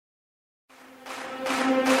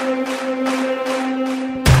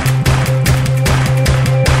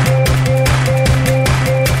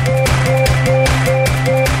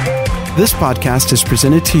This podcast is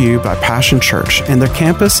presented to you by Passion Church and their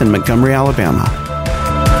campus in Montgomery, Alabama.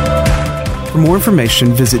 For more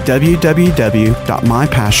information, visit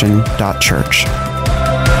www.mypassion.church.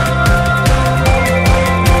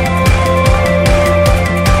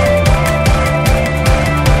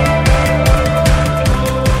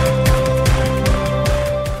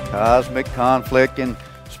 Cosmic conflict, and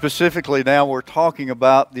specifically now we're talking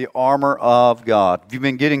about the armor of God. Have you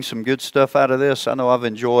been getting some good stuff out of this? I know I've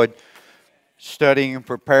enjoyed studying and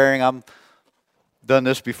preparing. I've done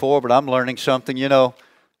this before, but I'm learning something. You know,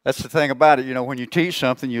 that's the thing about it. You know, when you teach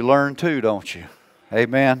something, you learn too, don't you?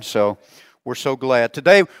 Amen. So we're so glad.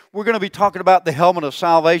 Today we're going to be talking about the helmet of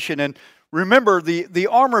salvation. And remember, the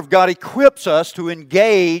armor of God equips us to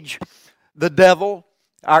engage the devil,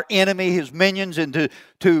 our enemy, his minions, and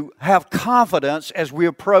to have confidence as we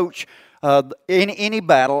approach any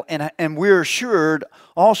battle, and we're assured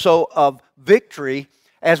also of victory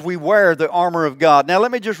as we wear the armor of God. Now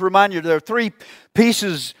let me just remind you, there are three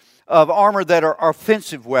pieces of armor that are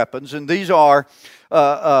offensive weapons, and these are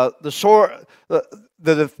the sword.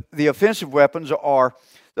 The offensive weapons are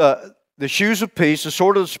the shoes of peace, the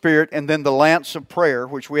sword of the Spirit, and then the lance of prayer,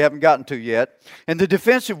 which we haven't gotten to yet. And the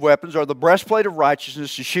defensive weapons are the breastplate of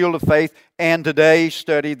righteousness, the shield of faith, and today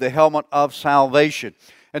studied the helmet of salvation.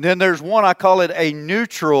 And then there's one, I call it a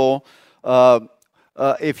neutral,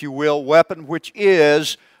 if you will, weapon, which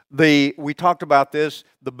is we talked about this,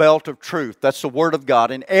 the belt of truth. That's the Word of God.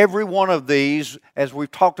 And every one of these, as we've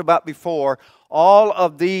talked about before, all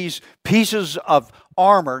of these pieces of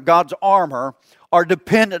armor, God's armor, are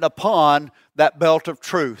dependent upon that belt of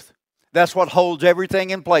truth. That's what holds everything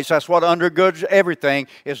in place. That's what undergirds everything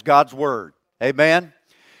is God's Word. Amen?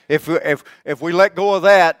 If we let go of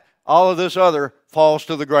that, all of this other falls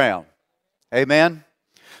to the ground. Amen?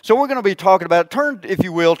 So we're going to be talking about, turn, if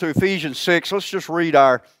you will, to Ephesians 6. Let's just read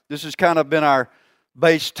this has kind of been our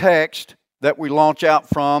base text that we launch out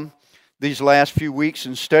from these last few weeks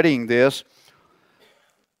in studying this.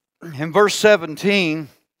 In verse 17,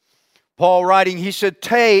 Paul writing, he said,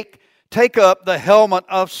 take up the helmet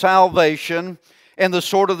of salvation and the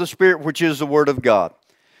sword of the Spirit, which is the Word of God.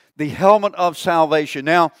 The helmet of salvation.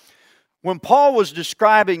 Now, when Paul was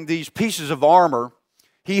describing these pieces of armor,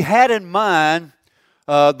 he had in mind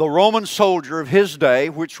the Roman soldier of his day,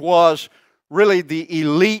 which was really the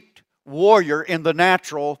elite warrior in the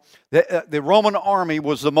natural. The Roman army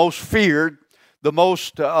was the most feared, the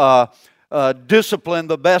most disciplined,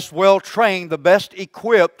 the best well-trained, the best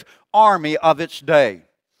equipped army of its day.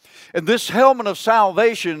 And this helmet of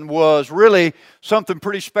salvation was really something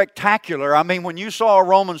pretty spectacular. I mean, when you saw a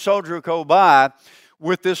Roman soldier go by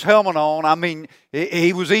with this helmet on, I mean,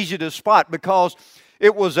 he was easy to spot because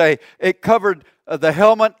it covered the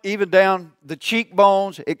helmet even down the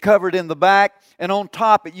cheekbones. It covered in the back, and on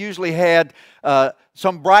top it usually had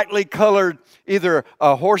some brightly colored, either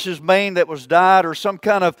a horse's mane that was dyed or some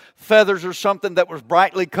kind of feathers or something that was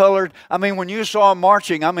brightly colored. I mean, when you saw him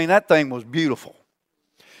marching, I mean, that thing was beautiful.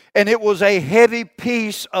 And it was a heavy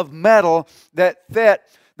piece of metal that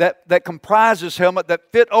comprised this helmet,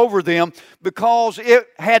 that fit over them because it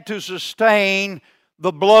had to sustain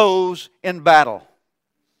the blows in battle.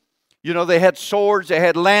 You know, they had swords, they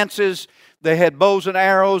had lances, they had bows and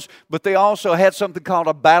arrows, but they also had something called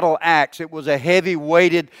a battle axe. It was a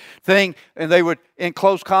heavy-weighted thing, and they would, in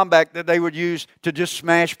close combat, that they would use to just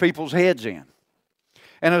smash people's heads in.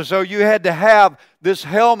 And so you had to have this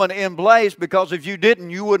helmet in place because if you didn't,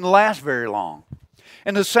 you wouldn't last very long.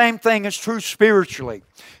 And the same thing is true spiritually.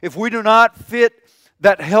 If we do not fit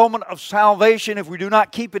that helmet of salvation, if we do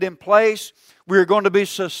not keep it in place, we're going to be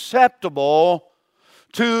susceptible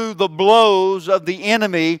to the blows of the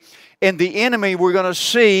enemy. And the enemy, we're going to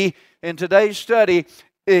see in today's study,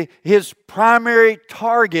 his primary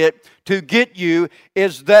target to get you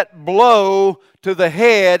is that blow to the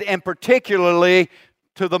head, and particularly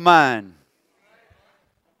to the mind.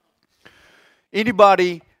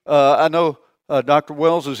 Anybody, I know Dr.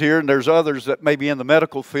 Wells is here, and there's others that may be in the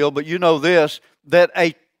medical field, but you know this, that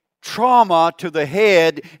a trauma to the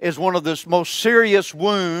head is one of the most serious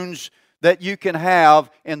wounds that you can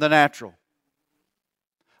have in the natural.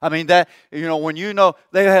 I mean, that, you know, when you know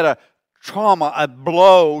they had a trauma, a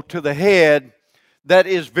blow to the head, that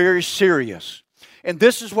is very serious. And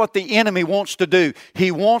this is what the enemy wants to do.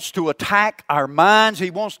 He wants to attack our minds.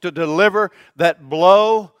 He wants to deliver that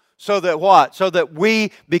blow so that what? So that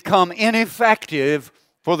we become ineffective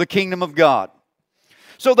for the kingdom of God.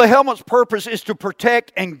 So the helmet's purpose is to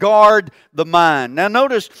protect and guard the mind. Now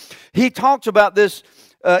notice, he talks about this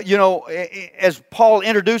as Paul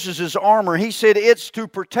introduces his armor, he said it's to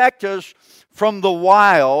protect us from the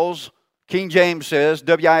wiles, King James says,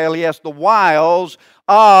 W-I-L-E-S, the wiles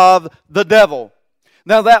of the devil.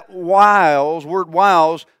 Now that word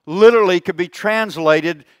wiles, literally could be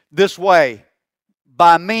translated this way: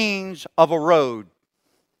 by means of a road.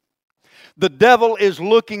 The devil is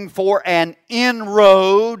looking for an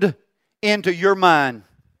inroad into your mind,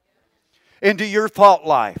 into your thought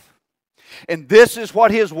life. And this is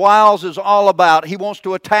what his wiles is all about. He wants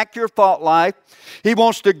to attack your thought life. He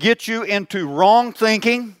wants to get you into wrong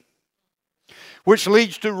thinking, which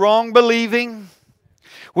leads to wrong believing,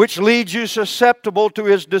 which leads you susceptible to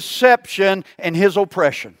his deception and his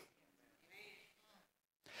oppression.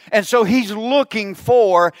 And so he's looking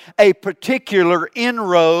for a particular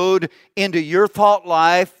inroad into your thought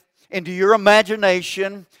life, into your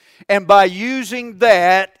imagination, and by using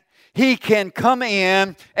that, he can come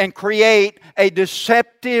in and create a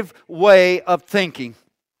deceptive way of thinking.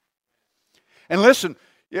 And listen,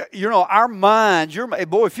 you know, our minds,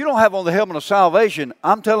 boy, if you don't have on the helmet of salvation,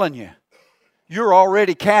 I'm telling you, you're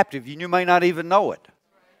already captive and you may not even know it.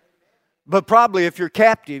 But probably if you're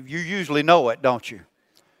captive, you usually know it, don't you?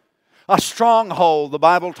 A stronghold. The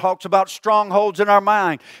Bible talks about strongholds in our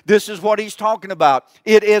mind. This is what he's talking about.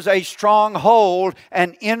 It is a stronghold,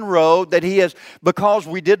 an inroad that he has, because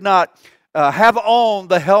we did not have on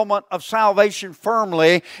the helmet of salvation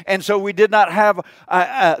firmly, and so we did not have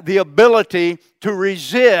the ability to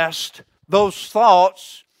resist those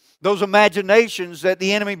thoughts, those imaginations that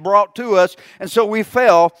the enemy brought to us, and so we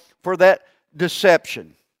fell for that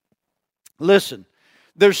deception. Listen,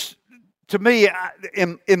 there's, to me,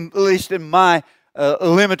 at least in my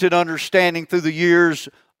limited understanding through the years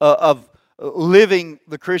of living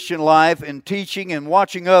the Christian life and teaching and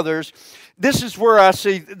watching others, this is where I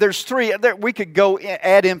see there's three. We could go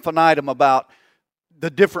ad infinitum about the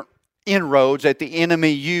different inroads that the enemy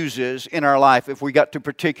uses in our life if we got too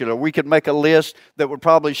particular. We could make a list that would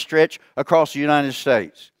probably stretch across the United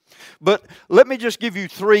States. But let me just give you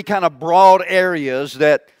three kind of broad areas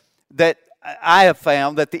that I have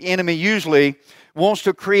found that the enemy usually wants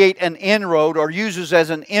to create an inroad or uses as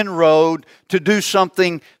an inroad to do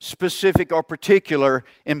something specific or particular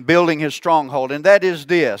in building his stronghold. And that is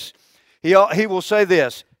this. He will say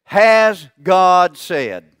this: has God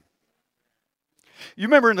said? You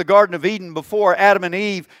remember in the Garden of Eden, before Adam and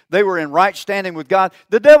Eve, they were in right standing with God.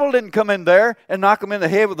 The devil didn't come in there and knock them in the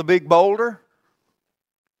head with a big boulder.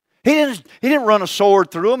 He didn't run a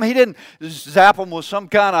sword through them. He didn't zap them with some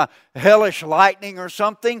kind of hellish lightning or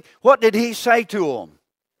something. What did he say to them?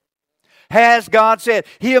 Has God said?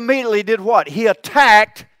 He immediately did what? He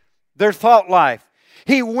attacked their thought life.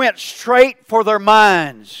 He went straight for their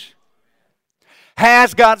minds.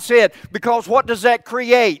 Has God said? Because what does that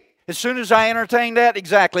create? As soon as I entertain that,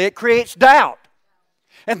 exactly, it creates doubt.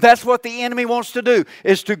 And that's what the enemy wants to do,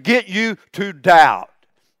 is to get you to doubt.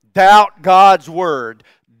 Doubt God's word.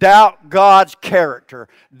 Doubt God's character.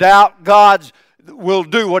 Doubt God's will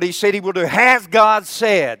do what He said He will do. Has God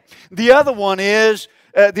said? The other one is,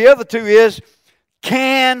 the other two is,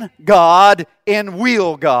 can God and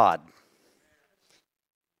will God?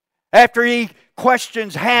 After he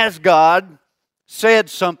questions, has God said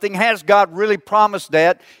something? Has God really promised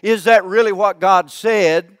that? Is that really what God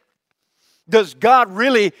said? Does God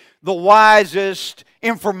really the wisest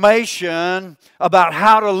information about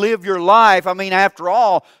how to live your life? I mean, after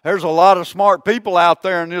all, there's a lot of smart people out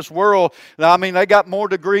there in this world. I mean, they got more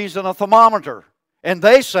degrees than a thermometer. And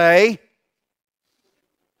they say,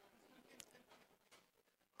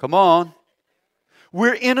 come on,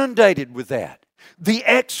 we're inundated with that. The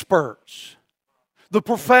experts, the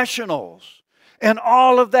professionals, and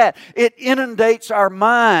all of that. It inundates our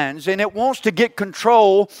minds, and it wants to get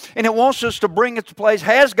control, and it wants us to bring it to place.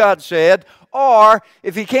 Has God said? Or,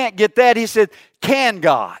 if he can't get that, he said, can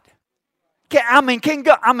God? Can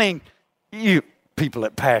God? I mean, you people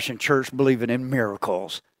at Passion Church believing in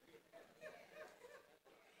miracles.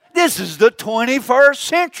 This is the 21st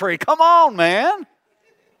century. Come on, man.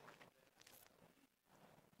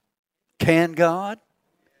 Can God?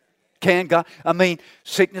 Can God? I mean,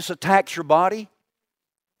 sickness attacks your body.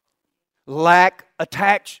 Lack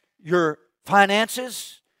attacks your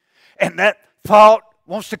finances. And that thought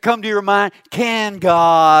wants to come to your mind. Can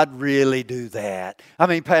God really do that? I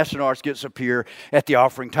mean, Pastor Norris gets up here at the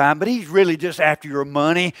offering time, but he's really just after your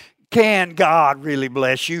money. Can God really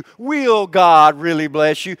bless you? Will God really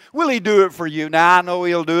bless you? Will He do it for you? Now, I know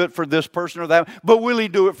He'll do it for this person or that, but will He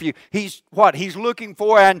do it for you? He's what? He's looking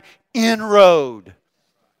for an inroad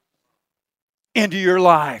into your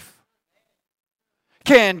life.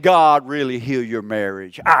 Can God really heal your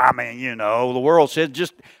marriage? I mean, you know, the world says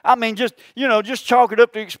just chalk it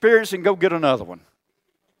up to experience and go get another one.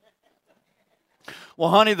 Well,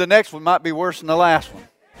 honey, the next one might be worse than the last one.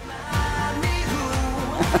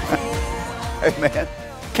 Amen.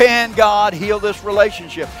 Can God heal this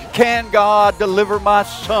relationship? Can God deliver my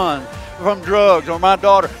son from drugs or my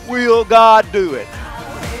daughter? Will God do it?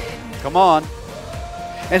 Come on.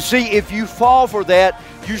 And see, if you fall for that,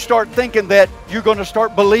 you start thinking that you're going to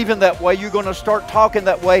start believing that way. You're going to start talking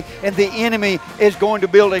that way. And the enemy is going to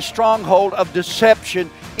build a stronghold of deception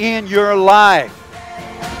in your life.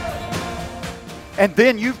 And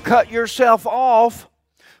then you've cut yourself off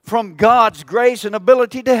from God's grace and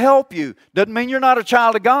ability to help you. Doesn't mean you're not a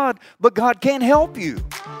child of God, but God can help you.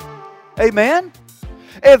 Amen?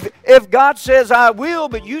 If God says, I will,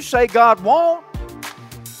 but you say God won't.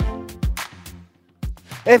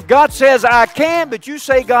 If God says, I can, but you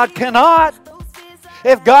say God cannot.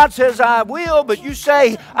 If God says, I will, but you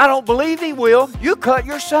say, I don't believe He will, you cut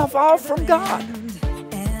yourself off from God.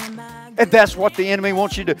 And that's what the enemy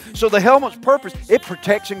wants you to do. So the helmet's purpose, it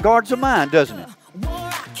protects and guards the mind, doesn't it?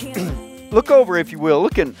 Look over, if you will.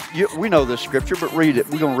 We know this scripture, but read it.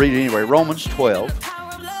 We're going to read it anyway. Romans 12.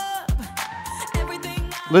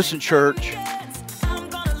 Listen, church.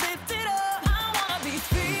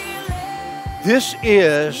 This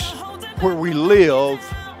is where we live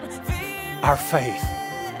our faith.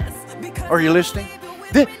 Are you listening?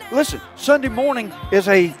 Listen, Sunday morning is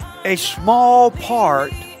a small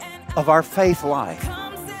part of our faith life.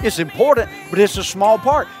 It's important, but it's a small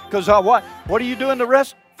part. Because what are you doing the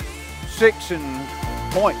rest?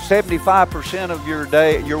 6.75% of your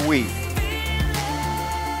day, your week.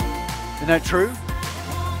 Isn't that true?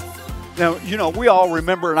 Now, we all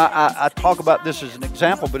remember, and I talk about this as an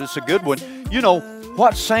example, but it's a good one.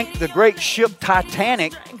 What sank the great ship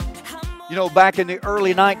Titanic, back in the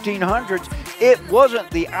early 1900s, it wasn't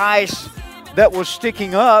the ice that was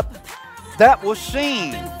sticking up that was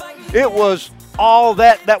seen. It was all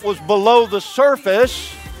that was below the surface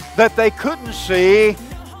that they couldn't see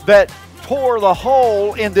that tore the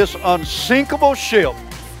hole in this unsinkable ship,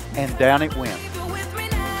 and down it went.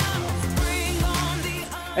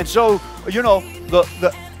 And so,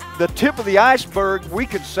 the tip of the iceberg, we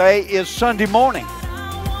could say, is Sunday morning.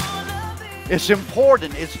 It's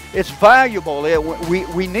important. It's valuable.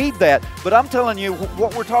 We need that. But I'm telling you,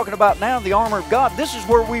 what we're talking about now, the armor of God, this is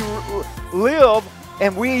where we live,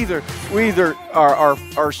 and we either are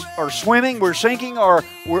swimming, we're sinking, or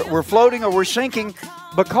we're floating, or we're sinking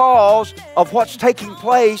because of what's taking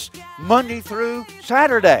place Monday through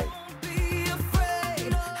Saturday.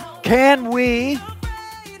 Can we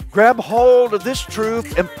grab hold of this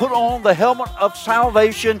truth and put on the helmet of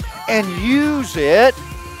salvation and use it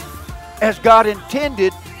as God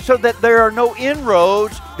intended, so that there are no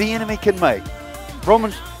inroads the enemy can make?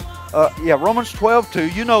 Romans 12:2.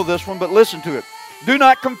 You know this one, but listen to it. Do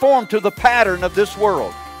not conform to the pattern of this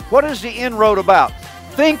world. What is the inroad about?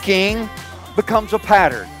 Thinking becomes a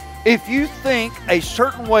pattern. If you think a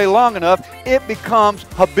certain way long enough, it becomes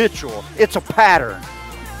habitual. It's a pattern.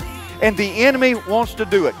 And the enemy wants to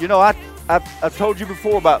do it. I've told you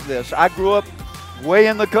before about this. I grew up way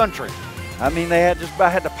in the country. I mean, they had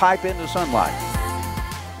to pipe into sunlight.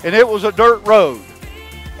 And it was a dirt road.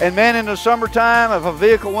 And then in the summertime, if a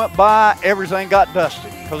vehicle went by, everything got dusty.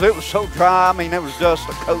 Because it was so dry, I mean, there was dust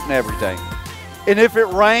coating everything. And if it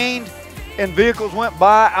rained and vehicles went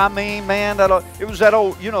by, I mean, man, it was that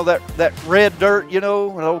old, that red dirt, that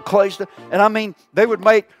old clay stuff. And I mean, they would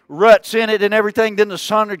make ruts in it and everything. Then the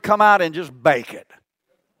sun would come out and just bake it.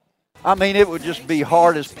 I mean, it would just be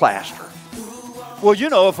hard as plaster. Well,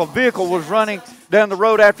 if a vehicle was running down the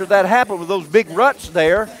road after that happened with those big ruts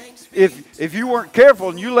there, if you weren't careful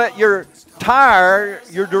and you let your tire,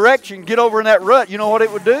 your direction, get over in that rut, you know what it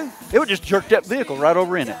would do? It would just jerk that vehicle right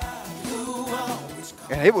over in it.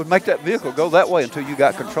 And it would make that vehicle go that way until you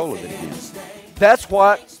got control of it again. That's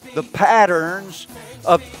what the patterns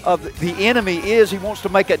of the enemy is. He wants to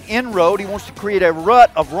make an inroad. He wants to create a rut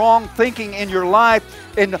of wrong thinking in your life.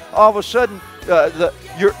 And all of a sudden,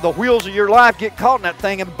 the wheels of your life get caught in that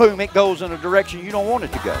thing, and boom, it goes in a direction you don't want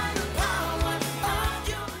it to go.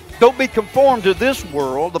 Don't be conformed to this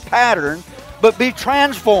world, the pattern, but be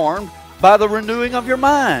transformed by the renewing of your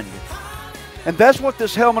mind. And that's what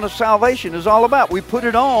this helmet of salvation is all about. We put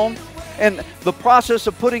it on, and the process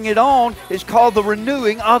of putting it on is called the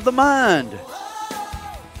renewing of the mind.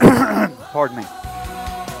 Pardon me.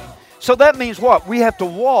 So that means what? We have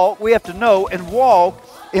to know and walk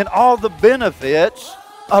in all the benefits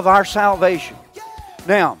of our salvation.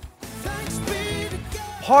 Now,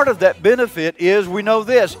 part of that benefit is, we know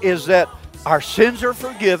this, is that our sins are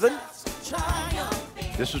forgiven.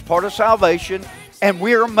 This is part of salvation. And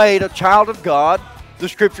we are made a child of God. The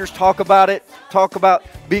Scriptures talk about it, talk about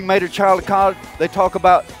being made a child of God. They talk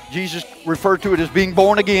about, Jesus referred to it as being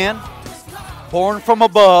born again. Born from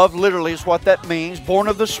above, literally is what that means. Born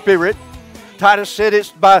of the Spirit. Titus said it's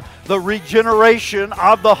by the regeneration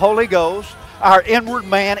of the Holy Ghost. Our inward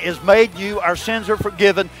man is made new. Our sins are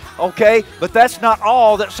forgiven. Okay? But that's not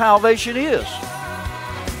all that salvation is.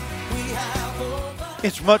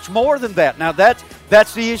 It's much more than that. Now that's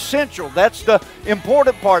the essential. That's the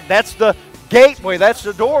important part. That's the gateway. That's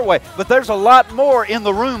the doorway. But there's a lot more in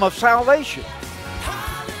the room of salvation.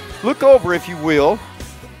 Look over, if you will,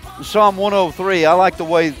 Psalm 103. I like the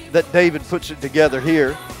way that David puts it together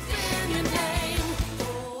here.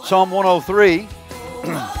 Psalm 103.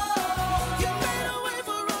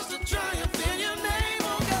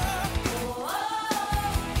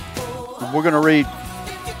 We're going to read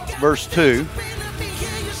verse 2.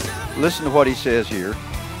 Listen to what he says here.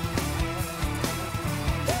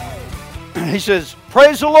 He says,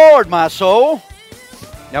 praise the Lord, my soul.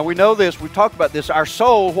 Now we know this, we've talked about this. Our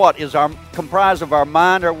soul, what? Is comprised of our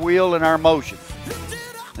mind, our will, and our emotion.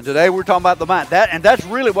 And today we're talking about the mind. That's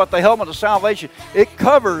really what the helmet of salvation, it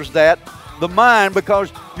covers that, the mind,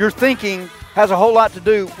 because your thinking has a whole lot to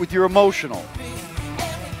do with your emotional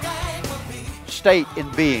state in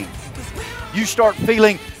being. You start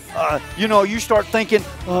feeling, you start thinking,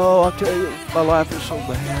 oh, I'll tell you, my life is so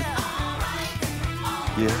bad.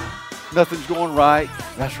 Yeah, nothing's going right.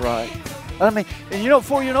 That's right. I mean, and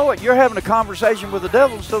before you know it, you're having a conversation with the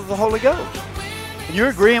devil instead of the Holy Ghost. And you're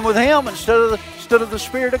agreeing with him instead of the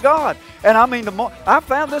Spirit of God. And I mean, I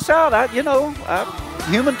found this out. I'm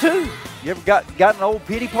human too. You ever got an old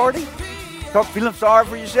pity party? Start feeling sorry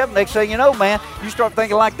for yourself. Next thing you know, man, you start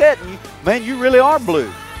thinking like that. And you really are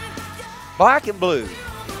blue. Black and blue.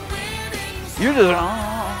 You're just,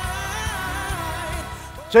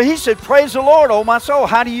 So he said, praise the Lord, oh my soul.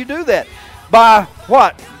 How do you do that? By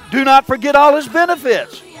what? Do not forget all his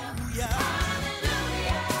benefits.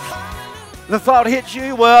 The thought hits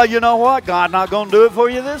you, well, you know what? God's not going to do it for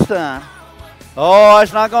you this time. Oh,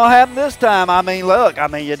 it's not going to happen this time. Look,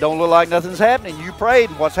 you don't look like nothing's happening. You prayed,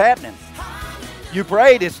 what's happening? You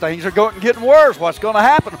prayed, things are getting worse. What's going to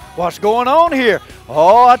happen? What's going on here?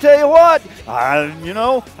 Oh, I tell you what, I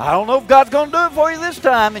don't know if God's going to do it for you this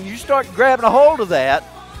time. And you start grabbing a hold of that,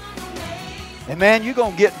 and man, you're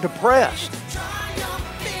going to get depressed.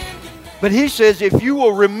 But he says, if you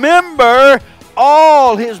will remember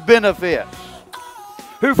all his benefits,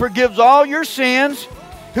 who forgives all your sins,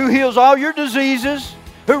 who heals all your diseases,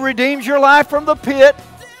 who redeems your life from the pit.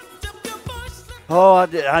 Oh,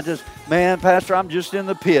 man, Pastor, I'm just in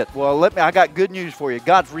the pit. Well, I got good news for you.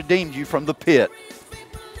 God's redeemed you from the pit.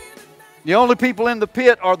 The only people in the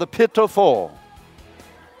pit are the pitiful.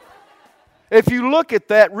 If you look at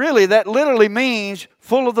that, really, that literally means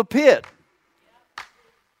full of the pit.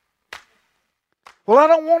 Well, I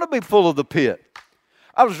don't want to be full of the pit.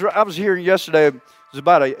 I was hearing yesterday, it was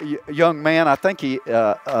about a young man. I think he's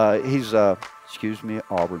Auburn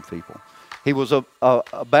people. He was a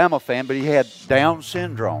Bama fan, but he had Down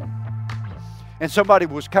syndrome. And somebody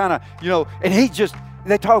was kind of, and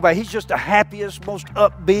they talk about he's just the happiest, most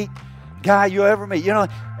upbeat guy you ever meet,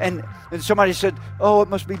 and somebody said, oh, it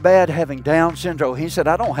must be bad having Down syndrome. He said,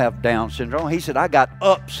 I don't have Down syndrome. He said, I got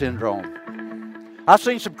up syndrome. I've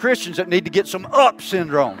seen some Christians that need to get some up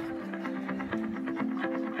syndrome.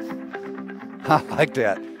 I like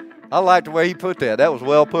that. I like the way he put that. That was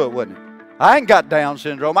well put, wasn't it? I ain't got Down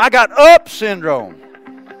syndrome. I got up syndrome.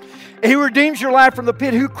 He redeems your life from the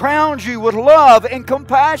pit, who crowns you with love and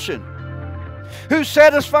compassion, who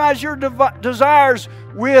satisfies your desires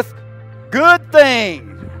with good things.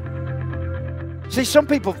 See, some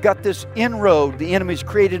people have got this inroad the enemy's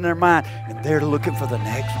created in their mind, and they're looking for the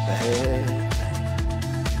next bad thing.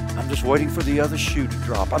 I'm just waiting for the other shoe to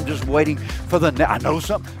drop. I'm just waiting for I know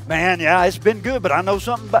something. Man, yeah, it's been good, but I know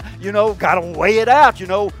something, got to weigh it out.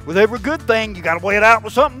 With every good thing, you got to weigh it out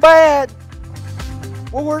with something bad.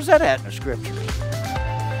 Well, where's that at in the Scriptures?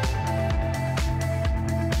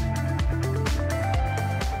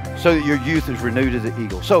 So that your youth is renewed as the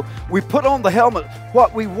eagle. So we put on the helmet.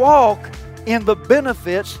 We walk in the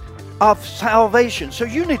benefits of salvation. So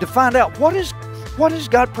you need to find out what has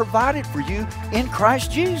God provided for you in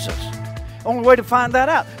Christ Jesus. Only way to find that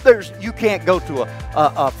out. You can't go to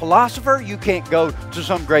a philosopher. You can't go to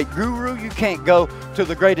some great guru. You can't go to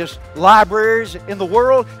the greatest libraries in the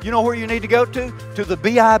world. You know where you need to go to? To the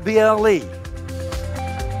Bible.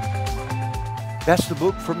 That's the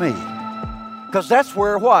book for me. Because that's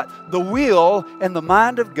where the will and the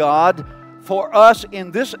mind of God for us in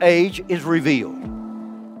this age is revealed.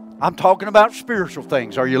 I'm talking about spiritual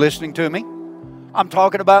things. Are you listening to me? I'm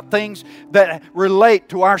talking about things that relate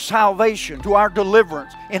to our salvation, to our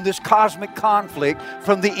deliverance in this cosmic conflict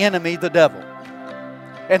from the enemy, the devil.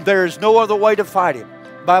 And there is no other way to fight him.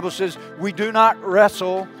 The Bible says we do not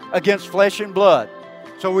wrestle against flesh and blood.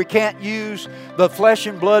 So we can't use the flesh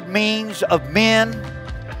and blood means of men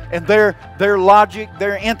and their logic,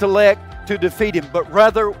 their intellect to defeat him. But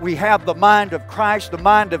rather we have the mind of Christ, the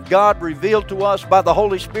mind of God revealed to us by the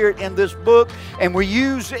Holy Spirit in this book, and we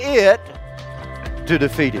use it to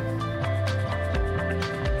defeat him.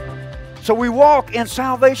 So we walk in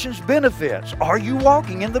salvation's benefits. Are you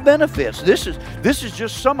walking in the benefits? This is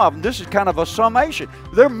just some of them. This is kind of a summation.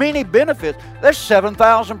 There are many benefits. There's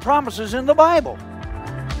 7,000 promises in the Bible.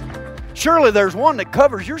 Surely there's one that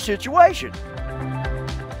covers your situation.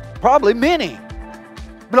 Probably many.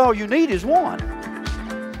 But all you need is one.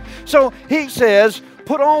 So he says,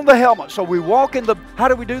 put on the helmet. So we walk in the, how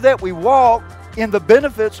do we do that? We walk in the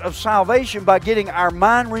benefits of salvation by getting our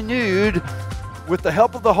mind renewed with the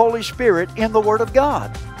help of the Holy Spirit in the Word of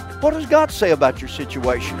God. What does God say about your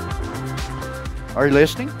situation? Are you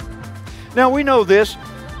listening? Now we know this.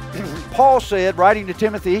 Paul said, writing to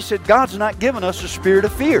Timothy, he said, God's not given us a spirit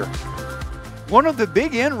of fear. One of the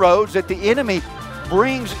big inroads that the enemy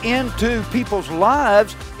brings into people's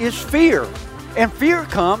lives is fear. And fear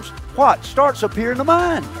comes, what? Starts up here in the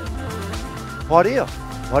mind. What if?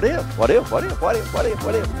 What if? What if? What if? What if? What if?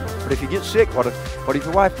 What if? What if you get sick? What if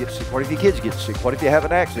your wife gets sick? What if your kids get sick? What if you have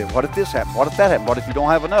an accident? What if this happens? What if that happens? What if you don't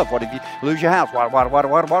have enough? What if you lose your house?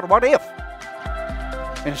 What if?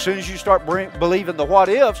 And as soon as you start believing the what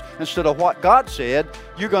ifs instead of what God said,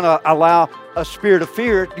 you're going to allow a spirit of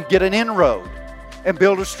fear to get an inroad and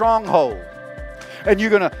build a stronghold. And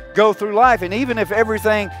you're going to go through life, and even if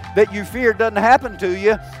everything that you fear doesn't happen to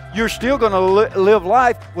you, you're still going to live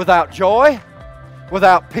life without joy,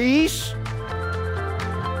 without peace.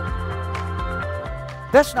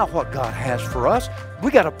 That's not what God has for us.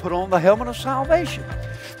 We got to put on the helmet of salvation.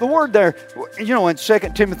 The word there, you know, in 2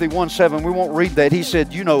 Timothy 1:7, we won't read that. He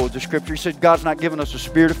said, you know the scripture, he said, God's not given us a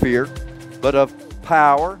spirit of fear, but of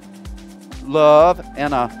power, love,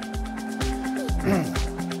 and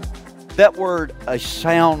that word, a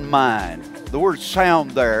sound mind. The word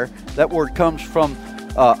sound there, that word comes from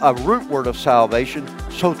a root word of salvation,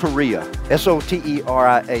 soteria,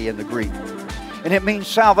 S-O-T-E-R-I-A in the Greek. And it means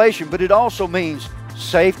salvation, but it also means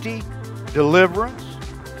safety, deliverance,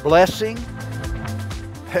 blessing,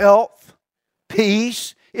 health,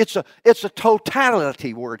 peace. It's a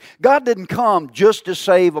totality word. God didn't come just to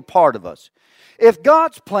save a part of us. If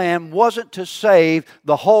God's plan wasn't to save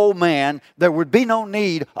the whole man, there would be no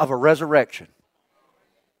need of a resurrection.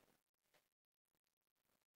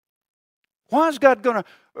 Why is God going to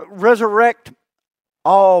resurrect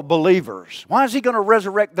all believers? Why is He going to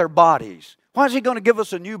resurrect their bodies? Why is He going to give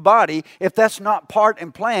us a new body if that's not part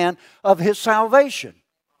and plan of His salvation?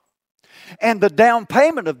 And the down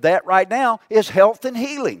payment of that right now is health and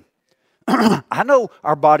healing. I know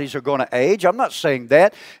our bodies are going to age. I'm not saying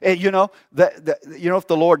that. And if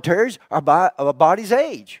the Lord tarries, our bodies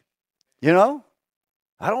age. You know,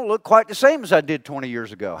 I don't look quite the same as I did 20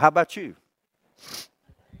 years ago. How about you?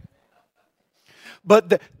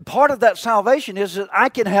 But part of that salvation is that I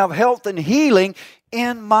can have health and healing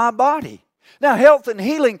in my body. Now, health and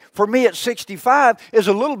healing for me at 65 is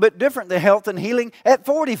a little bit different than health and healing at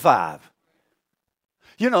 45.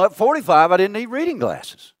 You know, at 45, I didn't need reading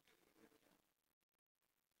glasses.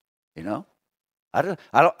 You know, I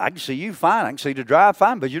can see you fine. I can see to drive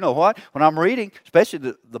fine. But you know what? When I'm reading,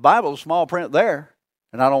 especially the Bible, the small print there,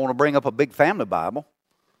 and I don't want to bring up a big family Bible,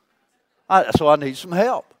 so I need some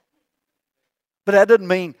help. But that doesn't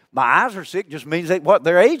mean my eyes are sick. It just means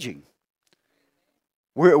they're aging.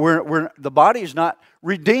 The body is not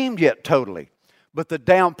redeemed yet totally. But the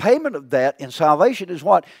down payment of that in salvation is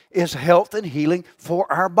what? Is health and healing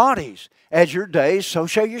for our bodies. As your days, so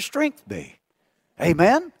shall your strength be.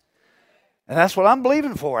 Amen? And that's what I'm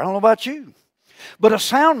believing for. I don't know about you. But a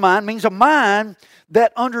sound mind means a mind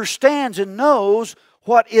that understands and knows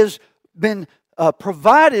what is been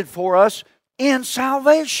provided for us in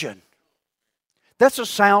salvation. That's a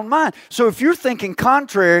sound mind. So if you're thinking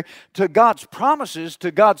contrary to God's promises,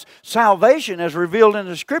 to God's salvation as revealed in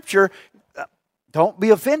the Scripture, don't be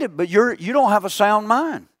offended, but you don't have a sound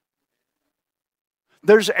mind.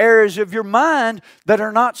 There's areas of your mind that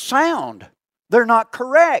are not sound. They're not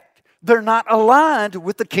correct. They're not aligned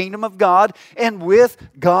with the kingdom of God and with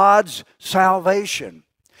God's salvation.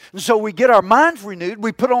 And so we get our minds renewed.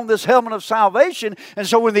 We put on this helmet of salvation. And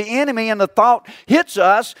so when the enemy and the thought hits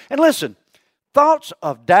us, and listen, thoughts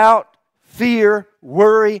of doubt, fear,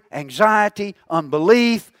 worry, anxiety,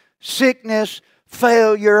 unbelief, sickness,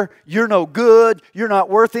 failure, you're no good, you're not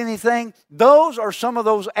worth anything. Those are some of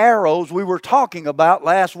those arrows we were talking about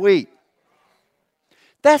last week.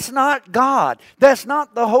 That's not God. That's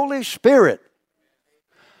not the Holy Spirit.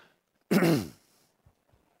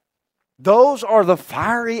 Those are the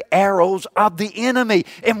fiery arrows of the enemy,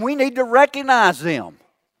 and we need to recognize them.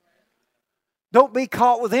 Don't be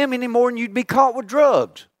caught with them any more than you'd be caught with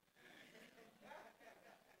drugs.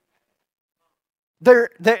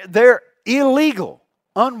 They're illegal,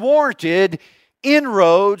 unwarranted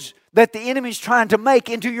inroads that the enemy's trying to make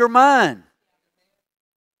into your mind.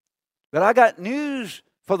 But I got news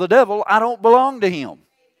for the devil. I don't belong to him.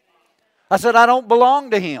 I said, I don't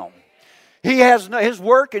belong to him. He has his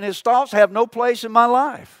work and his thoughts have no place in my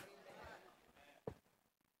life.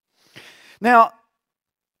 Now,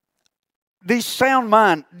 the sound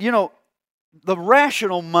mind, the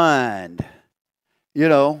rational mind,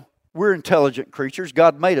 we're intelligent creatures.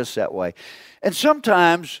 God made us that way. And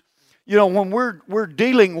sometimes, when we're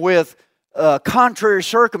dealing with contrary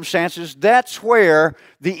circumstances, that's where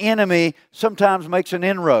the enemy sometimes makes an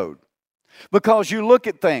inroad. Because you look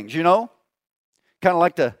at things, kind of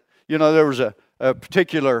like there was a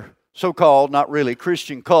particular so-called, not really,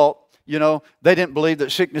 Christian cult, they didn't believe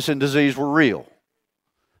that sickness and disease were real.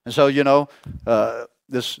 And so,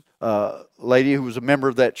 this lady who was a member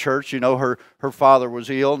of that church, her father was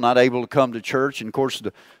ill, not able to come to church. And, of course, he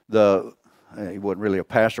wasn't really a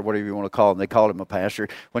pastor, whatever you want to call him. They called him a pastor.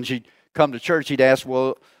 When she'd come to church, he'd ask,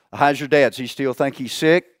 well, how's your dad? Does he still think he's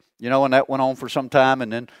sick? And that went on for some time.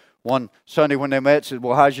 And then one Sunday when they met, said,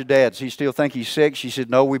 well, how's your dad? Does he still think he's sick? She said,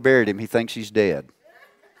 no, we buried him. He thinks he's dead.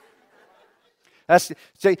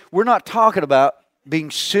 See, we're not talking about being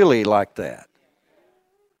silly like that.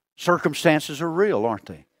 Circumstances are real, aren't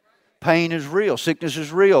they? Pain is real. Sickness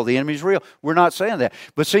is real. The enemy's real. We're not saying that.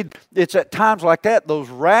 But see, it's at times like that, those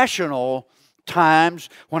rational times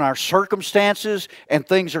when our circumstances and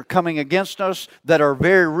things are coming against us that are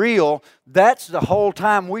very real, that's the whole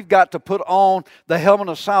time we've got to put on the helmet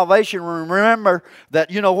of salvation. Remember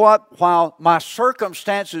that, while my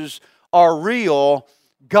circumstances are real,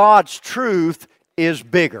 God's truth is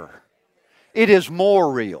bigger. It is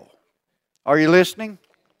more real. Are you listening?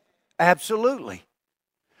 Absolutely.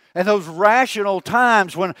 And those rational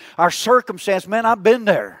times when our circumstance, man, I've been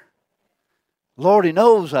there. Lordy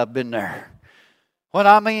knows I've been there. When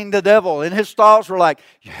the devil and his thoughts were like,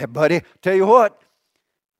 yeah, buddy, tell you what,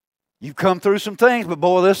 you've come through some things, but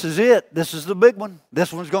boy, this is it. This is the big one.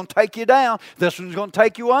 This one's going to take you down. This one's going to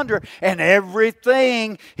take you under. And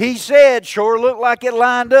everything he said sure looked like it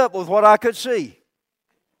lined up with what I could see.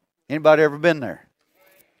 Anybody ever been there?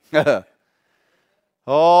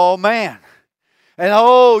 Oh, man.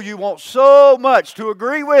 And you want so much to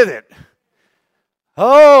agree with it.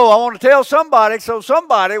 I want to tell somebody so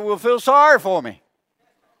somebody will feel sorry for me.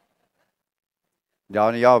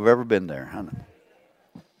 Y'all have ever been there?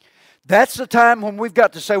 That's the time when we've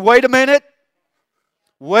got to say, wait a minute.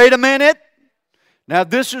 Now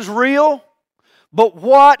this is real, but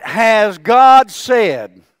what has God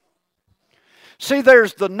said? See,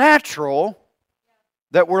 there's the natural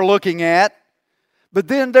that we're looking at, but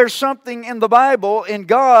then there's something in the Bible, in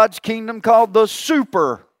God's kingdom, called the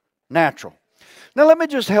supernatural. Now let me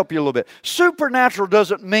just help you a little bit. Supernatural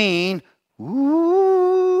doesn't mean,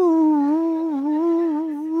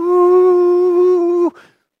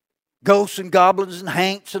 ghosts and goblins and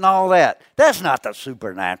haints and all that. That's not the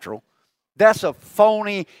supernatural. That's a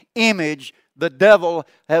phony image the devil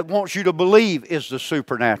wants you to believe is the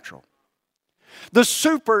supernatural. The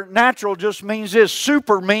supernatural just means this.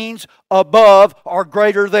 Super means above or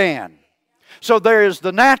greater than. So there is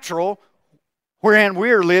the natural wherein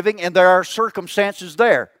we're living, and there are circumstances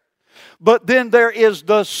there. But then there is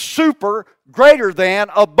the super, greater than,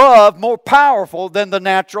 above, more powerful than the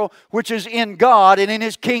natural, which is in God and in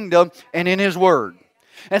His kingdom and in His Word.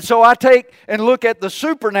 And so I take and look at the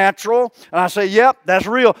supernatural, and I say, yep, that's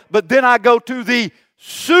real. But then I go to the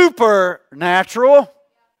supernatural.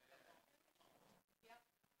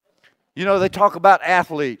 They talk about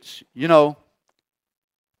athletes, in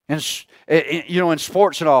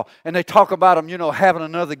sports and all. And they talk about them, having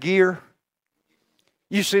another gear.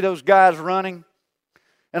 You see those guys running,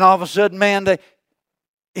 and all of a sudden, man, they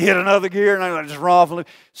hit another gear, and they just run off and leave.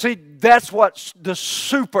 See, that's what the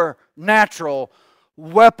supernatural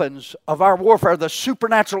weapons of our warfare, the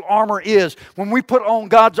supernatural armor is. When we put on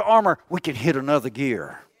God's armor, we can hit another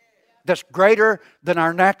gear that's greater than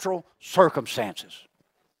our natural circumstances.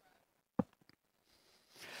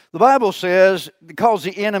 The Bible says, it calls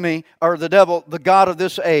the enemy, or the devil, the god of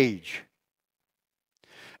this age.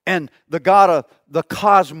 and the God of the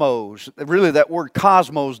cosmos. Really, that word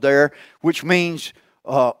cosmos there, which means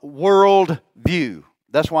world view.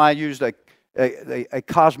 That's why I used a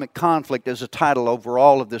cosmic conflict as a title over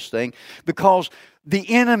all of this thing, because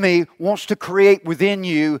the enemy wants to create within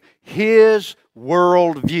you his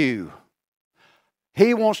world view.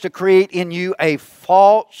 He wants to create in you a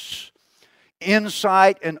false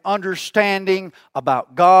insight and understanding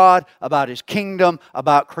about God, about His kingdom,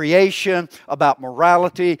 about creation, about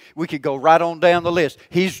morality. We could go right on down the list.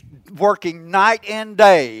 He's working night and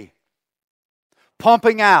day,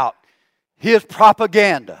 pumping out his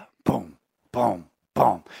propaganda. Boom, boom,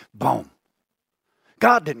 boom, boom.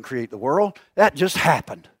 God didn't create the world. That just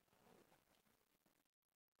happened.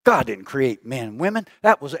 God didn't create men and women.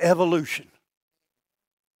 That was evolution.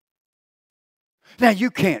 Now,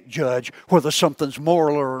 you can't judge whether something's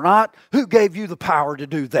moral or not. Who gave you the power to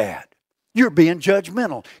do that? You're being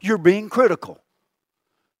judgmental. You're being critical.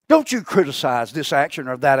 Don't you criticize this action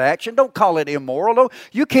or that action. Don't call it immoral.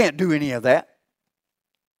 You can't do any of that.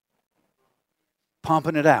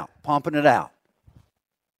 Pumping it out, pumping it out.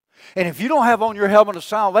 And if you don't have on your helmet of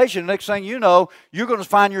salvation, the next thing you know, you're going to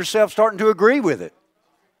find yourself starting to agree with it.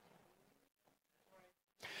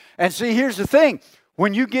 And see, here's the thing.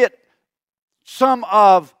 When you get some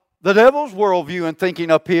of the devil's worldview and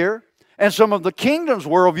thinking up here, and some of the kingdom's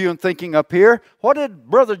worldview and thinking up here, what did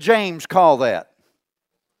Brother James call that?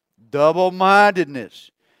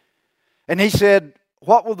 Double-mindedness. And he said,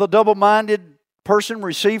 what will the double-minded person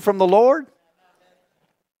receive from the Lord?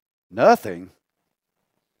 Nothing.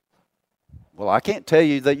 Well, I can't tell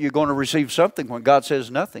you that you're going to receive something when God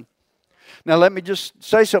says nothing. Now, let me just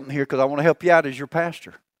say something here because I want to help you out as your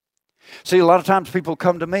pastor. See, a lot of times people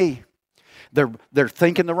come to me. They're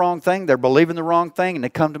thinking the wrong thing. They're believing the wrong thing. And they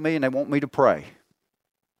come to me and they want me to pray.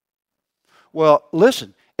 Well,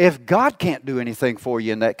 listen. If God can't do anything for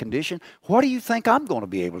you in that condition, what do you think I'm going to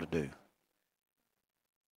be able to do?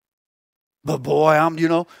 But boy,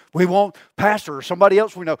 we want pastor or somebody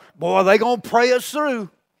else we know. Boy, they going to pray us through.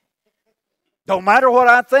 Don't matter what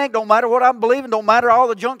I think, don't matter what I'm believing, don't matter all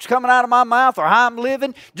the junk's coming out of my mouth or how I'm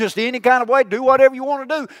living, just any kind of way, do whatever you want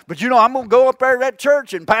to do. But I'm going to go up there to that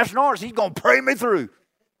church and Pastor Norris, he's going to pray me through.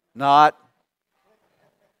 Not.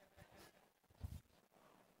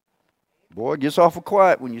 Boy, it gets awful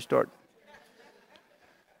quiet when you start.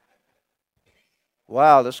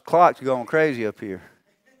 Wow, this clock's going crazy up here.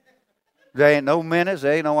 There ain't no minutes,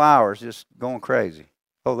 there ain't no hours, just going crazy.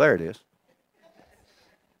 Oh, there it is.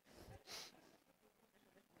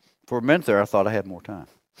 For a minute there, I thought I had more time.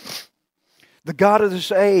 The God of this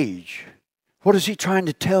age, what is He trying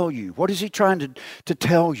to tell you? What is He trying to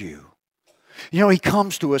tell you? He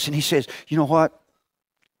comes to us and He says, you know what?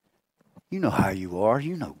 You know how you are.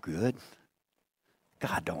 You know good.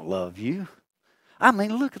 God don't love you.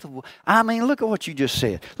 Look at what you just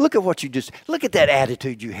said. Look at that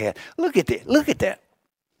attitude you had. Look at that.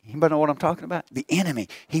 Anybody know what I'm talking about? The enemy,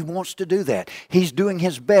 he wants to do that. He's doing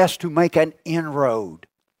his best to make an inroad.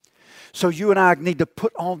 So you and I need to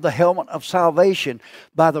put on the helmet of salvation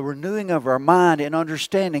by the renewing of our mind and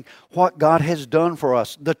understanding what God has done for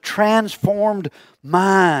us. The transformed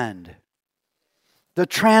mind. The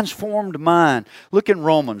transformed mind. Look in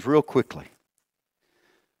Romans real quickly.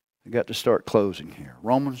 I got to start closing here.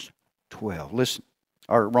 Romans 12. Listen.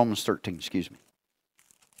 Or Romans 13, excuse me.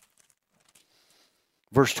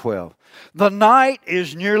 Verse 12. The night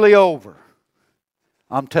is nearly over.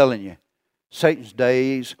 I'm telling you. Satan's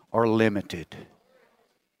days are limited.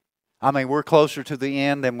 We're closer to the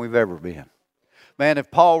end than we've ever been. Man,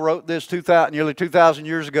 if Paul wrote this nearly 2,000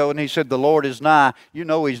 years ago and he said the Lord is nigh,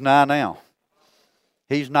 He's nigh now.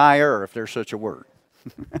 He's nigher, if there's such a word.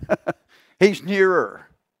 He's nearer.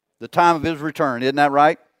 The time of His return, isn't that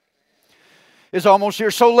right? It's almost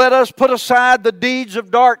here. So let us put aside the deeds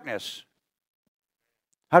of darkness.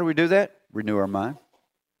 How do we do that? Renew our mind.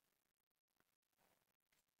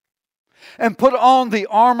 And put on the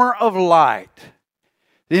armor of light.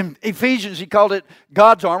 In Ephesians, he called it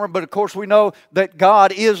God's armor, but of course we know that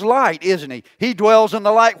God is light, isn't He? He dwells in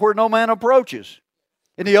the light where no man approaches.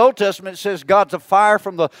 In the Old Testament, it says God's a fire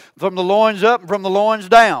from the loins up and from the loins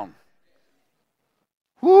down.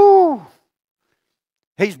 Woo!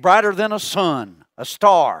 He's brighter than a sun, a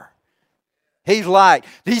star. He's light.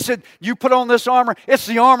 He said, you put on this armor, it's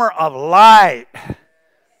the armor of light.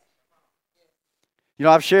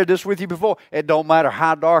 I've shared this with you before. It don't matter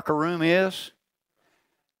how dark a room is.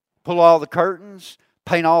 Pull all the curtains,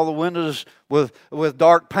 paint all the windows with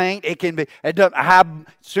dark paint. It can be. It doesn't. As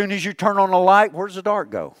soon as you turn on the light, where does the dark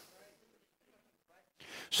go?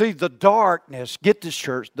 See, the darkness. Get this,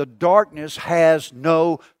 church. The darkness has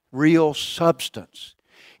no real substance.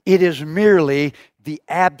 It is merely the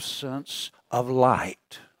absence of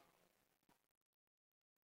light.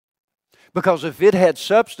 Because if it had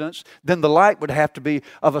substance, then the light would have to be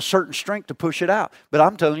of a certain strength to push it out. But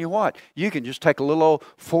I'm telling you what, you can just take a little old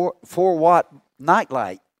 4-watt night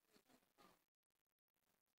light,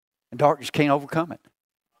 and darkness can't overcome it.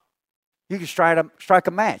 You can strike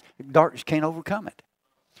a match, darkness can't overcome it.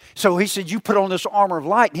 So he said, you put on this armor of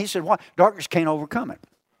light, and he said, what? Darkness can't overcome it.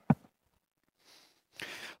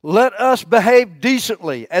 Let us behave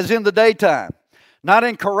decently as in the daytime, not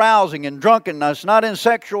in carousing and drunkenness, not in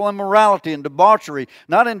sexual immorality and debauchery,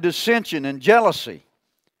 not in dissension and jealousy.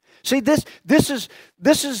 See, this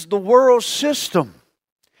is the world system.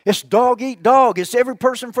 It's dog eat dog. It's every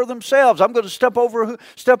person for themselves. I'm going to step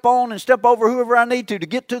on and step over whoever I need to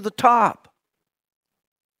get to the top.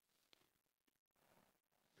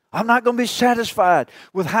 I'm not going to be satisfied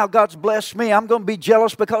with how God's blessed me. I'm going to be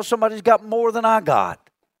jealous because somebody's got more than I got.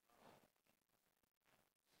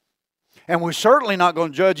 And we're certainly not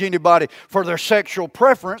going to judge anybody for their sexual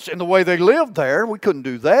preference and the way they live there. We couldn't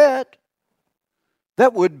do that.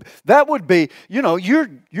 That would be,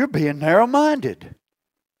 you're being narrow-minded.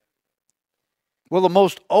 Well, the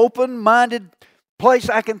most open-minded place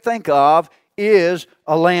I can think of is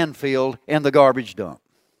a landfill and the garbage dump.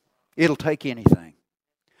 It'll take anything.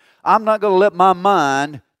 I'm not going to let my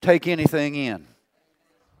mind take anything in.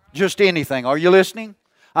 Just anything. Are you listening?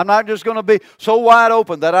 I'm not just going to be so wide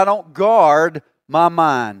open that I don't guard my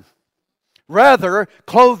mind. Rather,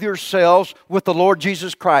 clothe yourselves with the Lord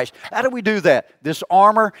Jesus Christ. How do we do that? This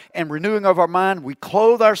armor and renewing of our mind, we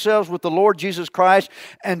clothe ourselves with the Lord Jesus Christ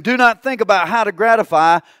and do not think about how to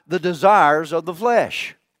gratify the desires of the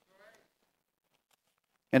flesh.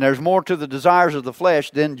 And there's more to the desires of the flesh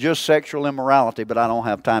than just sexual immorality, but I don't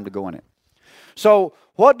have time to go in it. So,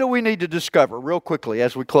 what do we need to discover real quickly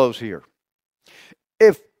as we close here?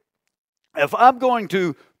 If I'm going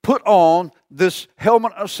to put on this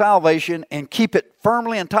helmet of salvation and keep it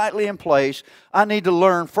firmly and tightly in place, I need to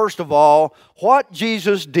learn, first of all, what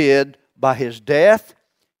Jesus did by His death,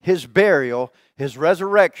 His burial, His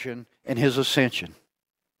resurrection, and His ascension.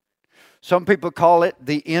 Some people call it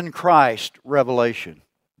the in Christ revelation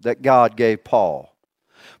that God gave Paul.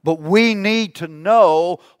 But we need to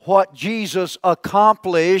know what Jesus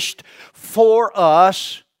accomplished for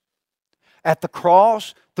us at the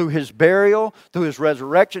cross, through His burial, through His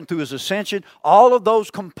resurrection, through His ascension. All of those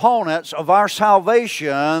components of our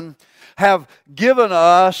salvation have given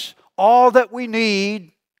us all that we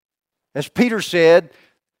need, as Peter said,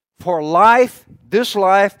 for life, this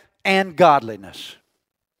life, and godliness.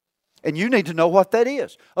 And you need to know what that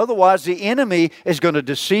is. Otherwise, the enemy is going to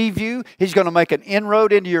deceive you. He's going to make an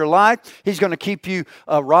inroad into your life. He's going to keep you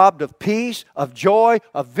robbed of peace, of joy,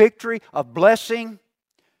 of victory, of blessing,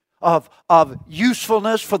 of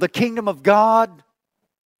usefulness for the kingdom of God.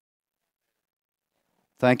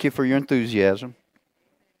 Thank you for your enthusiasm.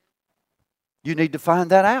 You need to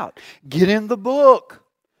find that out. Get in the book.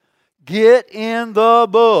 Get in the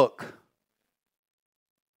book.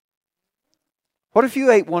 What if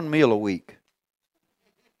you ate one meal a week?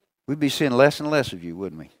 We'd be seeing less and less of you,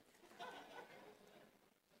 wouldn't we?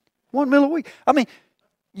 One meal a week. I mean,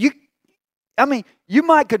 you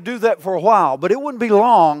might could do that for a while, but it wouldn't be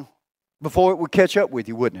long before it would catch up with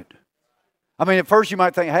you, wouldn't it? I mean, at first you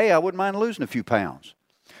might think, hey, I wouldn't mind losing a few pounds.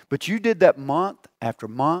 But you did that month after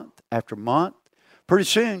month after month. Pretty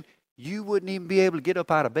soon, you wouldn't even be able to get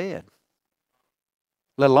up out of bed,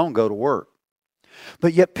 let alone go to work.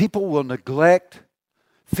 But yet people will neglect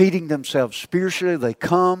feeding themselves spiritually. They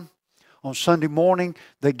come on Sunday morning,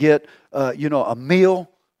 they get a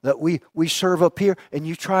meal that we serve up here, and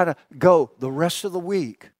you try to go the rest of the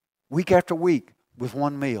week after week, with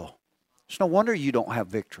one meal. It's no wonder you don't have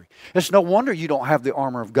victory. It's no wonder you don't have the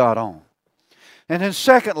armor of God on. And then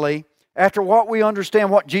secondly, after what we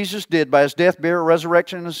understand what Jesus did by His death, burial,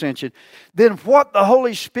 resurrection, and ascension, then what the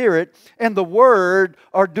Holy Spirit and the Word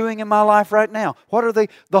are doing in my life right now. What are they?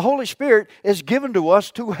 The Holy Spirit is given to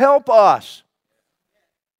us to help us.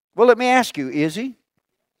 Well, let me ask you, is He?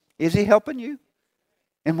 Is He helping you?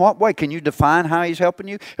 In what way? Can you define how He's helping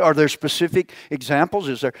you? Are there specific examples?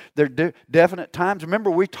 Is there definite times?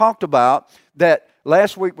 Remember, we talked about that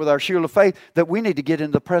last week with our shield of faith, that we need to get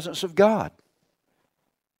in the presence of God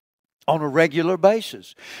on a regular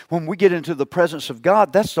basis. When we get into the presence of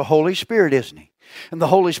God, that's the Holy Spirit, isn't He? And the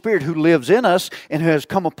Holy Spirit who lives in us and who has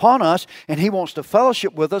come upon us, and He wants to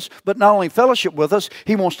fellowship with us, but not only fellowship with us,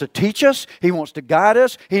 He wants to teach us, He wants to guide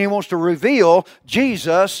us, He wants to reveal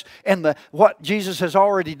Jesus and what Jesus has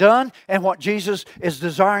already done and what Jesus is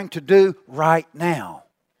desiring to do right now.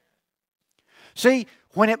 See,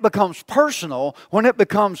 when it becomes personal, when it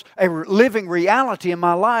becomes a living reality in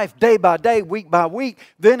my life, day by day, week by week,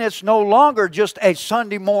 then it's no longer just a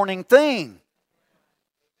Sunday morning thing.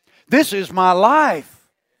 This is my life.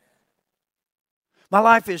 My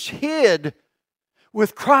life is hid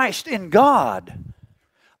with Christ in God.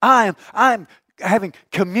 I'm having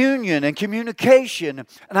communion and communication,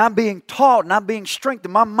 and I'm being taught and I'm being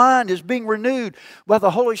strengthened. My mind is being renewed by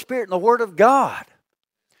the Holy Spirit and the Word of God.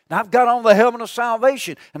 And I've got on the helmet of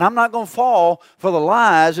salvation, and I'm not going to fall for the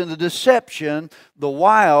lies and the deception, the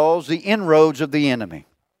wiles, the inroads of the enemy.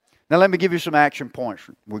 Now let me give you some action points.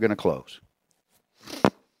 We're going to close.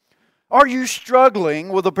 Are you struggling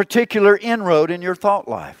with a particular inroad in your thought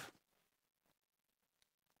life?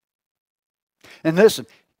 And listen,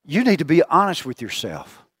 you need to be honest with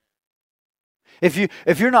yourself. If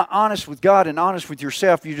you're not honest with God and honest with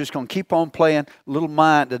yourself, you're just going to keep on playing little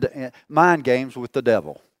mind games with the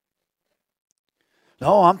devil.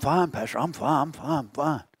 No, I'm fine, Pastor. I'm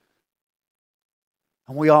fine.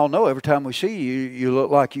 And we all know every time we see you, you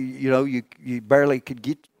look like you barely could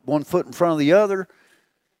get one foot in front of the other.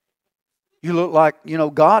 You look like,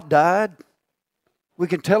 God died. We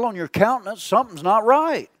can tell on your countenance something's not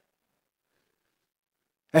right.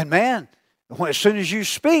 And man, as soon as you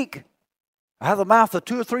speak, out of the mouth of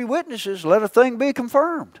 2 or 3 witnesses, let a thing be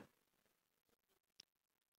confirmed.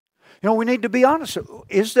 We need to be honest.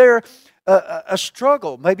 Is there a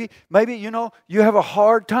struggle? Maybe you have a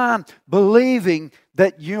hard time believing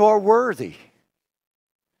that you are worthy.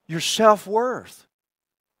 Your self-worth.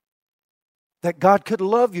 That God could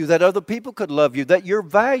love you, that other people could love you, that you're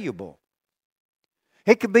valuable.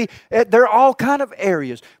 It could be, there are all kind of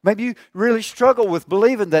areas. Maybe you really struggle with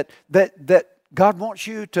believing that God wants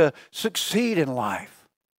you to succeed in life,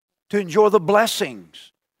 to enjoy the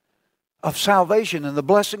blessings of salvation and the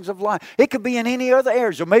blessings of life. It could be in any other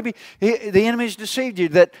areas. Or maybe the enemy's deceived you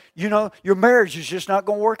that, your marriage is just not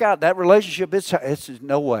going to work out. That relationship, it's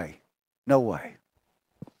no way. No way.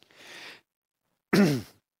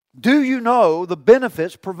 Do you know the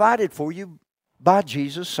benefits provided for you by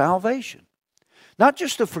Jesus' salvation? Not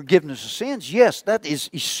just the forgiveness of sins. Yes, that is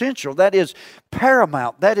essential. That is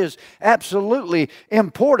paramount. That is absolutely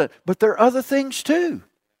important. But there are other things too.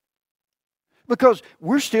 Because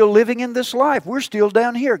we're still living in this life. We're still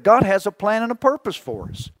down here. God has a plan and a purpose for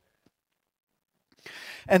us.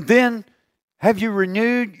 And then, have you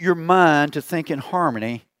renewed your mind to think in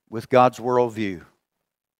harmony with God's worldview?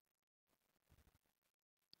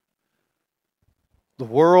 The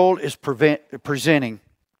world is presenting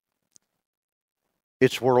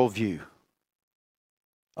its worldview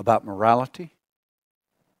about morality,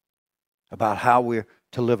 about how we're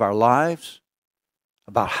to live our lives,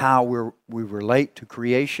 about how we relate to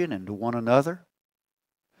creation and to one another,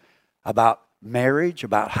 about marriage,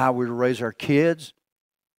 about how we raise our kids,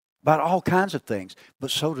 about all kinds of things. But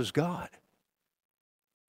so does God.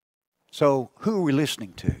 So who are we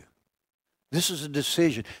listening to? This is a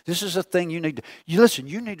decision. This is a thing you need to...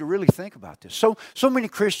 You need to really think about this. So many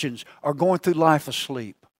Christians are going through life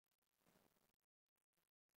asleep.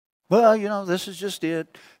 Well, this is just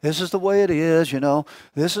it. This is the way it is,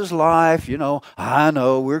 This is life, I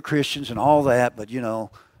know we're Christians and all that, but,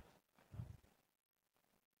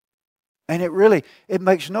 And it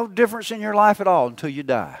makes no difference in your life at all until you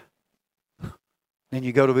die. Then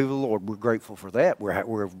you go to be with the Lord. We're grateful for that.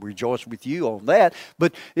 We're rejoicing with you on that.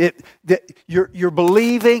 But you're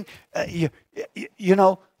believing, the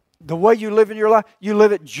way you live in your life, you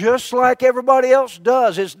live it just like everybody else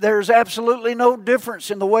does. There's absolutely no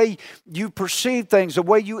difference in the way you perceive things, the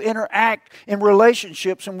way you interact in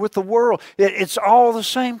relationships and with the world. It's all the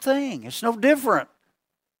same thing. It's no different.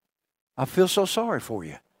 I feel so sorry for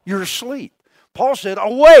you. You're asleep. Paul said,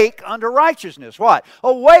 awake unto righteousness. What?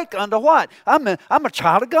 Awake unto what? I'm a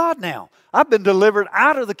child of God now. I've been delivered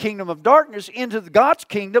out of the kingdom of darkness into God's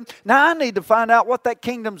kingdom. Now I need to find out what that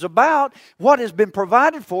kingdom's about, what has been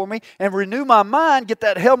provided for me, and renew my mind, get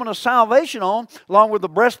that helmet of salvation on, along with the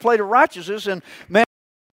breastplate of righteousness, and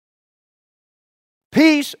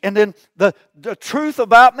peace, and then the truth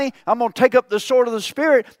about me. I'm going to take up the sword of the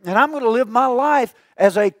Spirit, and I'm going to live my life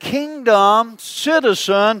as a kingdom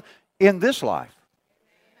citizen in this life.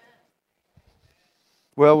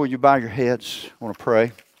 Well, will you bow your heads? I want to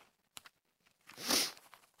pray.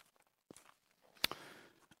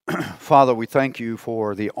 Father, we thank you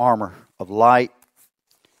for the armor of light,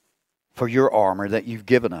 for your armor that you've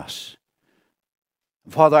given us.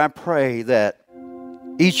 Father, I pray that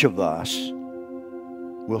each of us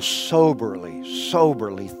will soberly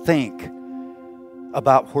think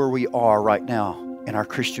about where we are right now in our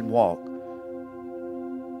Christian walk.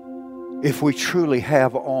 If we truly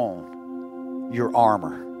have on your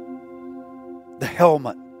armor, the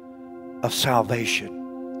helmet of salvation.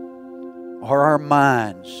 Are our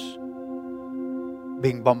minds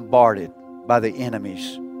being bombarded by the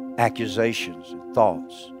enemy's accusations and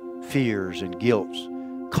thoughts, fears and guilts,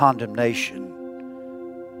 condemnation?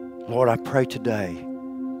 Lord, I pray today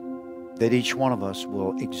that each one of us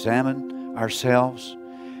will examine ourselves,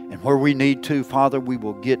 and where we need to, Father, we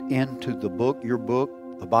will get into the book, your book,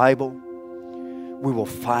 the Bible. We will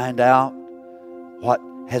find out what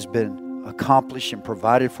has been accomplished and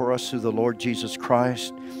provided for us through the Lord Jesus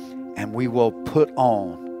Christ, and we will put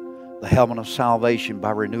on the helmet of salvation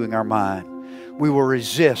by renewing our mind. We will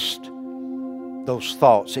resist those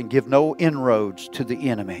thoughts and give no inroads to the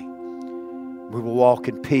enemy. We will walk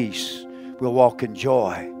in peace. We'll walk in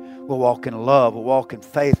joy. We'll walk in love. We'll walk in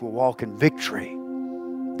faith. We'll walk in victory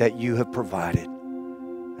that you have provided.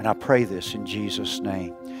 And I pray this in Jesus'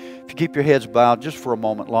 name. If you keep your heads bowed just for a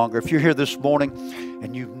moment longer, if you're here this morning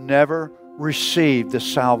and you've never received the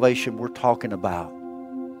salvation we're talking about,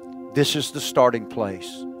 this is the starting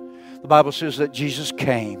place. The Bible says that Jesus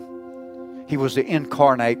came. He was the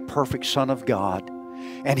incarnate, perfect Son of God.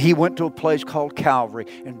 And He went to a place called Calvary.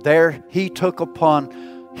 And there He took upon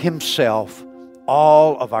Himself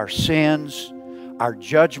all of our sins, our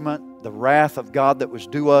judgment, the wrath of God that was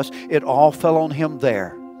due us. It all fell on Him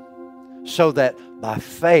there, so that by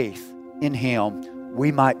faith in Him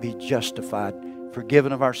we might be justified,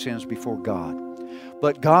 forgiven of our sins before God.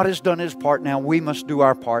 But God has done His part. Now we must do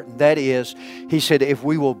our part. And that is, He said, if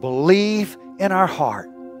we will believe in our heart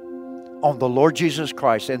on the Lord Jesus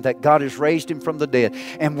Christ and that God has raised Him from the dead,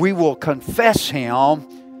 and we will confess Him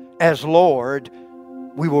as Lord,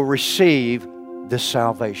 we will receive this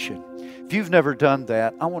salvation. If you've never done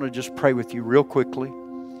that, I want to just pray with you real quickly,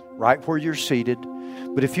 right where you're seated.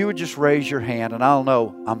 But if you would just raise your hand, and I'll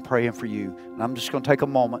know I'm praying for you. And I'm just going to take a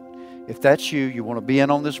moment. If that's you, you want to be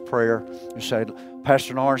in on this prayer, you say,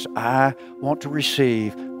 Pastor Norris, I want to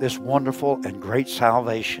receive this wonderful and great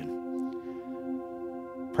salvation.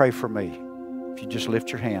 Pray for me. If you just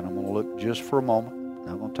lift your hand, I'm going to look just for a moment.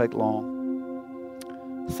 Not going to take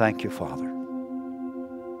long. Thank you, Father.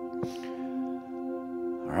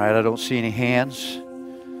 All right, I don't see any hands.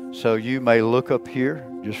 So you may look up here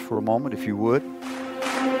just for a moment if you would.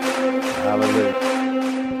 Hallelujah.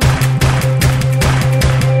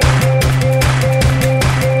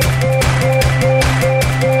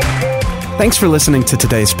 Thanks for listening to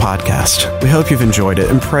today's podcast. We hope you've enjoyed it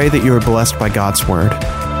and pray that you are blessed by God's Word.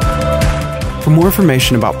 For more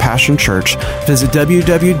information about Passion Church, visit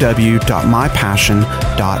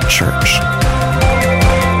www.mypassion.church.